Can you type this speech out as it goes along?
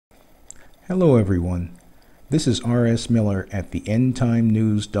Hello everyone, this is R.S. Miller at the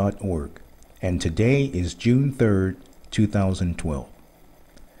endtimenews.org, and today is June 3rd, 2012.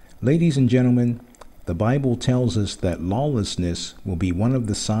 Ladies and gentlemen, the Bible tells us that lawlessness will be one of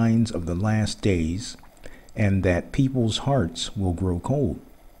the signs of the last days, and that people's hearts will grow cold.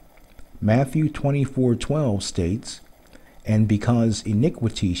 Matthew 24:12 states, "And because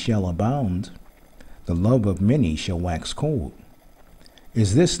iniquity shall abound, the love of many shall wax cold."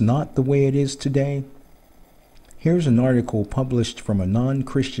 Is this not the way it is today? Here's an article published from a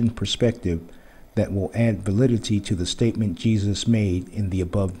non-Christian perspective that will add validity to the statement Jesus made in the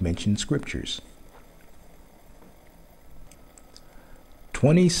above-mentioned scriptures.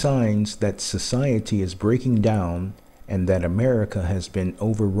 20 signs that society is breaking down and that America has been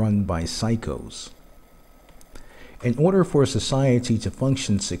overrun by psychos. In order for society to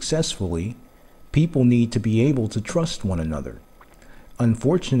function successfully, people need to be able to trust one another.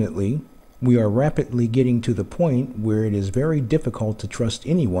 Unfortunately, we are rapidly getting to the point where it is very difficult to trust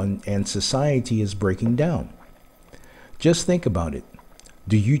anyone and society is breaking down. Just think about it.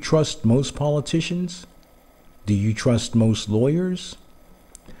 Do you trust most politicians? Do you trust most lawyers?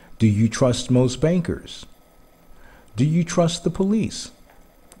 Do you trust most bankers? Do you trust the police?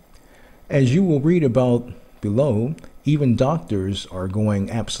 As you will read about below, even doctors are going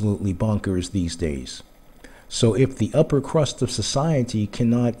absolutely bonkers these days. So if the upper crust of society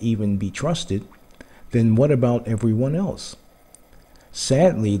cannot even be trusted, then what about everyone else?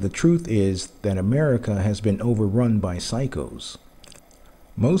 Sadly, the truth is that America has been overrun by psychos.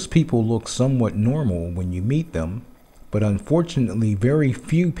 Most people look somewhat normal when you meet them, but unfortunately very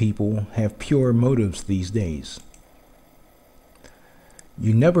few people have pure motives these days.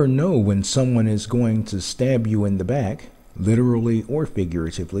 You never know when someone is going to stab you in the back, literally or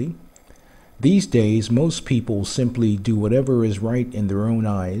figuratively. These days, most people simply do whatever is right in their own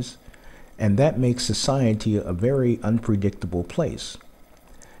eyes, and that makes society a very unpredictable place.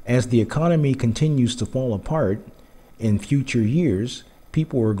 As the economy continues to fall apart, in future years,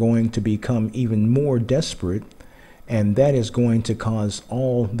 people are going to become even more desperate, and that is going to cause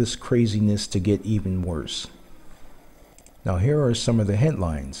all this craziness to get even worse. Now here are some of the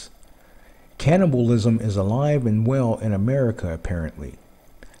headlines. Cannibalism is alive and well in America, apparently.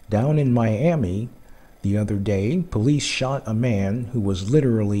 Down in Miami the other day, police shot a man who was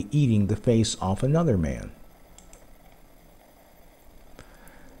literally eating the face off another man.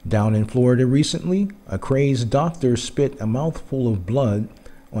 Down in Florida recently, a crazed doctor spit a mouthful of blood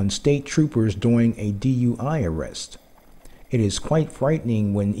on state troopers during a DUI arrest. It is quite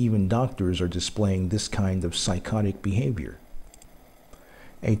frightening when even doctors are displaying this kind of psychotic behavior.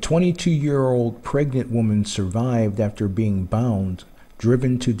 A 22-year-old pregnant woman survived after being bound,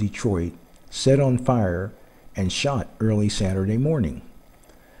 driven to Detroit, set on fire, and shot early Saturday morning.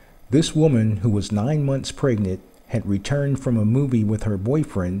 This woman, who was 9 months pregnant, had returned from a movie with her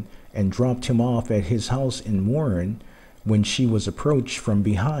boyfriend and dropped him off at his house in Warren when she was approached from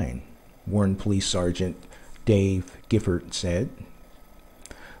behind, Warren Police Sergeant Dave Gifford said.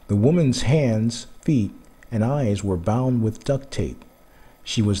 The woman's hands, feet, and eyes were bound with duct tape.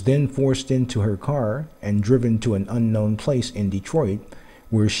 She was then forced into her car and driven to an unknown place in Detroit,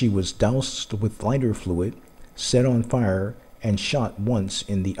 where she was doused with lighter fluid, set on fire, and shot once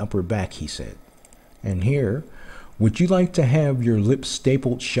in the upper back, he said. And here, would you like to have your lips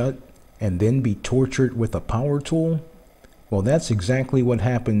stapled shut and then be tortured with a power tool? Well, that's exactly what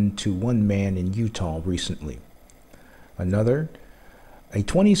happened to one man in Utah recently. Another, a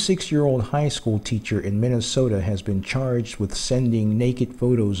 26-year-old high school teacher in Minnesota has been charged with sending naked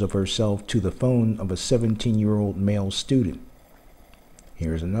photos of herself to the phone of a 17-year-old male student.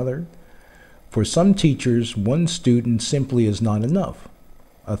 Here's another. For some teachers, one student simply is not enough.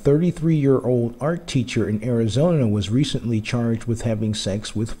 A 33-year-old art teacher in Arizona was recently charged with having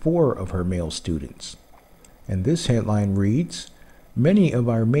sex with 4 of her male students. And this headline reads, "Many of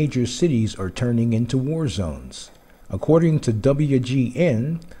our major cities are turning into war zones." According to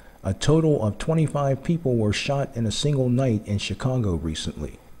WGN, a total of 25 people were shot in a single night in Chicago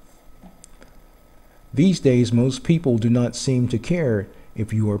recently. These days, most people do not seem to care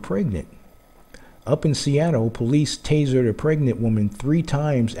if you are pregnant. Up in Seattle, police tasered a pregnant woman 3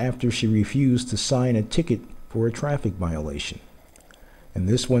 times after she refused to sign a ticket for a traffic violation. And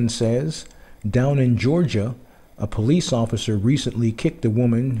this one says, down in Georgia, a police officer recently kicked a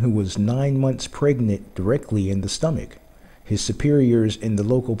woman who was 9 months pregnant directly in the stomach. His superiors in the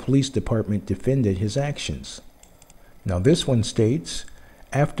local police department defended his actions. Now this one states,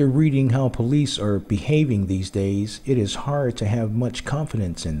 after reading how police are behaving these days, it is hard to have much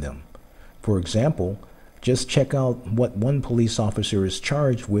confidence in them. For example, Just check out what one police officer is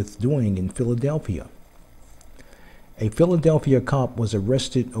charged with doing in Philadelphia. A Philadelphia cop was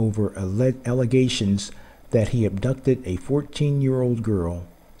arrested over allegations that he abducted a 14-year-old girl,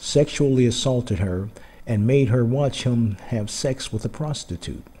 sexually assaulted her, and made her watch him have sex with a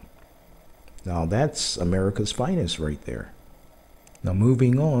prostitute. Now that's America's finest right there. Now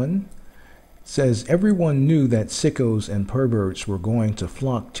moving on, says everyone knew that sickos and perverts were going to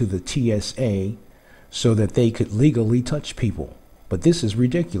flock to the TSA so that they could legally touch people, but this is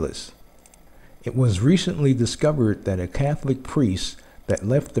ridiculous. It was recently discovered that a Catholic priest that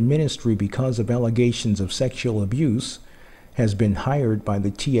left the ministry because of allegations of sexual abuse has been hired by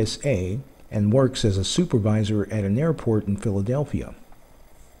the TSA and works as a supervisor at an airport in Philadelphia.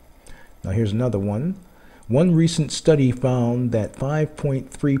 Now here's another one. One recent study found that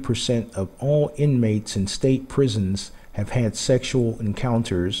 5.3% of all inmates in state prisons have had sexual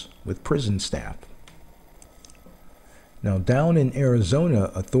encounters with prison staff. Now down in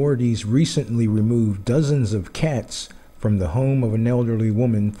Arizona, authorities recently removed dozens of cats from the home of an elderly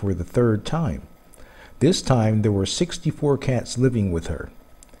woman for the third time. This time there were 64 cats living with her.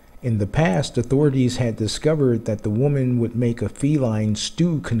 In the past, authorities had discovered that the woman would make a feline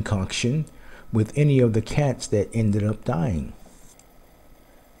stew concoction with any of the cats that ended up dying.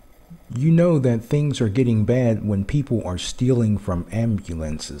 You know that things are getting bad when people are stealing from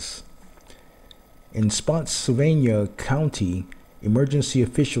ambulances. In Spotsylvania County, emergency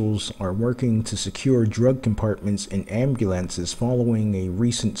officials are working to secure drug compartments in ambulances following a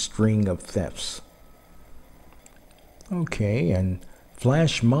recent string of thefts. Okay, and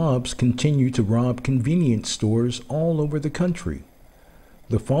flash mobs continue to rob convenience stores all over the country.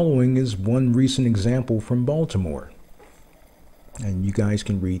 The following is one recent example from Baltimore, and you guys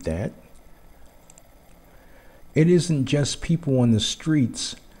can read that. It isn't just people on the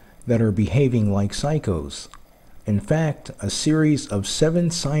streets that are behaving like psychos. In fact, a series of 7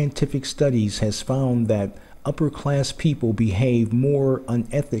 scientific studies has found that upper-class people behave more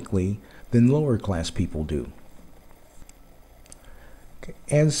unethically than lower-class people do.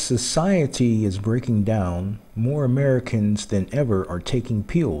 As society is breaking down, more Americans than ever are taking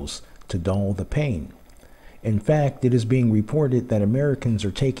pills to dull the pain. In fact, it is being reported that Americans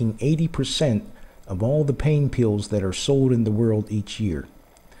are taking 80% of all the pain pills that are sold in the world each year.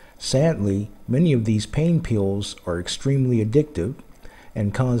 Sadly, many of these pain pills are extremely addictive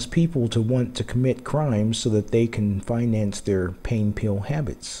and cause people to want to commit crimes so that they can finance their pain pill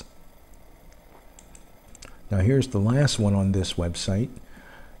habits. Now here's the last one on this website.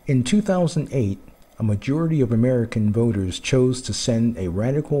 In 2008, a majority of American voters chose to send a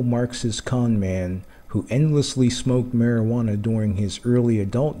radical Marxist con man who endlessly smoked marijuana during his early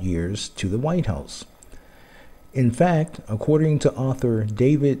adult years to the White House. In fact, according to author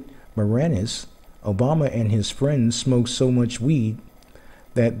David Moranis, Obama and his friends smoked so much weed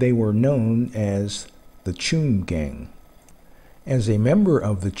that they were known as the Choom Gang. As a member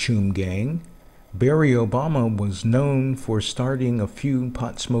of the Choom Gang, Barry Obama was known for starting a few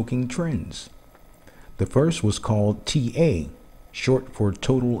pot-smoking trends. The first was called TA, short for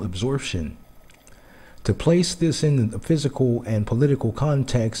total absorption. To place this in the physical and political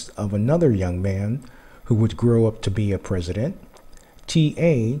context of another young man who would grow up to be a president,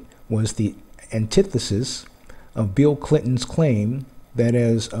 TA was the antithesis of Bill Clinton's claim that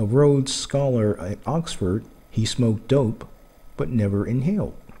as a Rhodes Scholar at Oxford, he smoked dope but never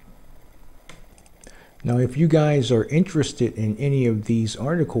inhaled. Now, if you guys are interested in any of these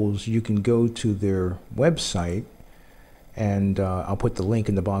articles, you can go to their website, and I'll put the link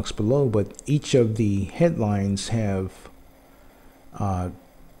in the box below, but each of the headlines have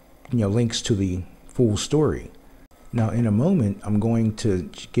links to the full story. Now, in a moment, I'm going to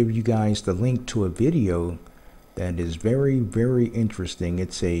give you guys the link to a video that is very, very interesting.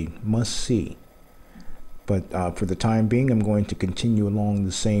 It's a must-see. But for the time being, I'm going to continue along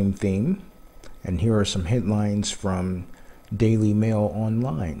the same theme. And here are some headlines from Daily Mail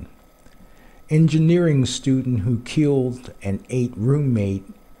Online. Engineering student who killed an 8 roommate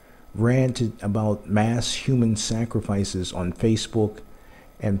ranted about mass human sacrifices on Facebook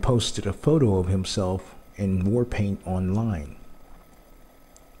and posted a photo of himself in war paint online.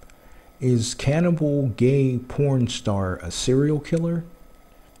 Is cannibal gay porn star a serial killer?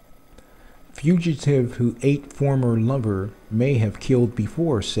 Fugitive who ate former lover may have killed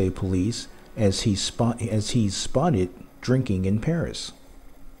before, say police, as he's spotted drinking in Paris.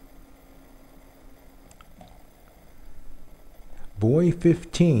 Boy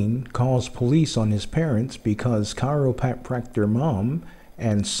 15 calls police on his parents because chiropractor mom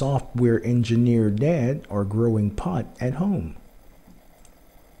and software engineer dad are growing pot at home.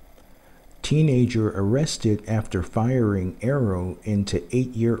 teenager arrested after firing arrow into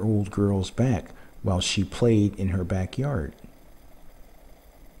 8-year-old girl's back while she played in her backyard.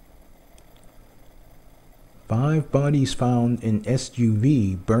 5 bodies found in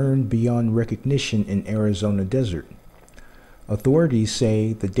SUV burned beyond recognition in Arizona desert. Authorities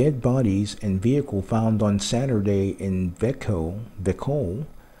say the dead bodies and vehicle found on Saturday in Vecole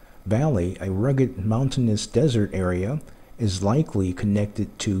Valley, a rugged mountainous desert area, is likely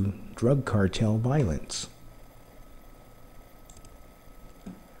connected to drug cartel violence.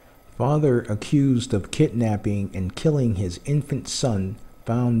 Father accused of kidnapping and killing his infant son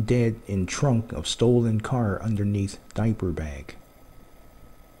found dead in trunk of stolen car underneath diaper bag.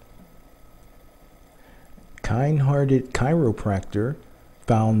 Kind-hearted chiropractor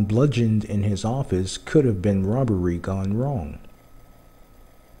found bludgeoned in his office, could have been robbery gone wrong.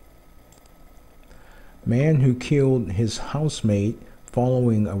 Man who killed his housemate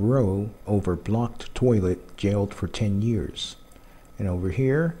following a row over blocked toilet, jailed for 10 years. And over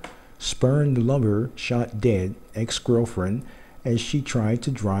here, spurned lover shot dead ex-girlfriend as she tried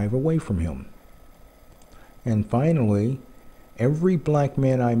to drive away from him. And finally, every black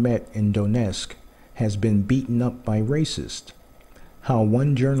man I met in Donetsk has been beaten up by racists. How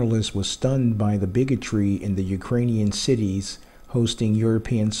one journalist was stunned by the bigotry in the Ukrainian cities hosting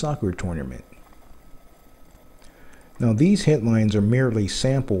European soccer tournament. Now, these headlines are merely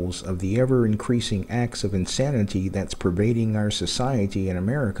samples of the ever-increasing acts of insanity that's pervading our society in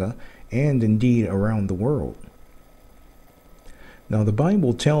America and indeed around the world. Now, the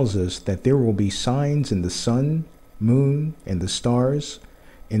Bible tells us that there will be signs in the sun, moon, and the stars,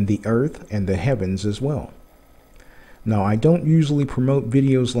 in the earth and the heavens as well. Now, I don't usually promote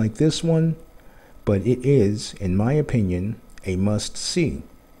videos like this one, but it is, in my opinion, a must-see.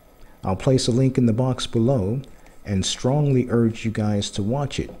 I'll place a link in the box below and strongly urge you guys to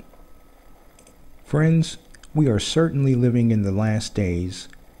watch it. Friends, we are certainly living in the last days,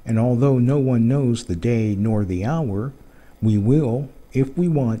 and although no one knows the day nor the hour, we will, if we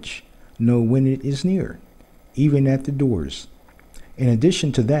watch, know when it is near, even at the doors. In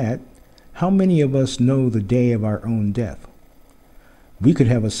addition to that, how many of us know the day of our own death? We could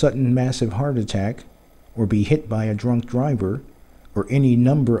have a sudden massive heart attack, or be hit by a drunk driver, or any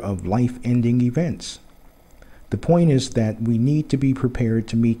number of life-ending events. The point is that we need to be prepared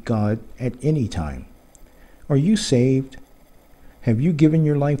to meet God at any time. Are you saved? Have you given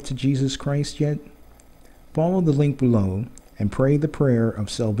your life to Jesus Christ yet? Follow the link below and pray the prayer of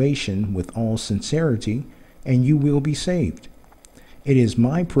salvation with all sincerity, and you will be saved. It is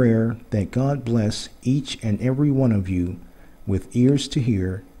my prayer that God bless each and every one of you with ears to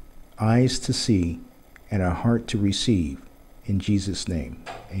hear, eyes to see, and a heart to receive. In Jesus' name,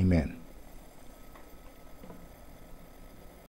 amen.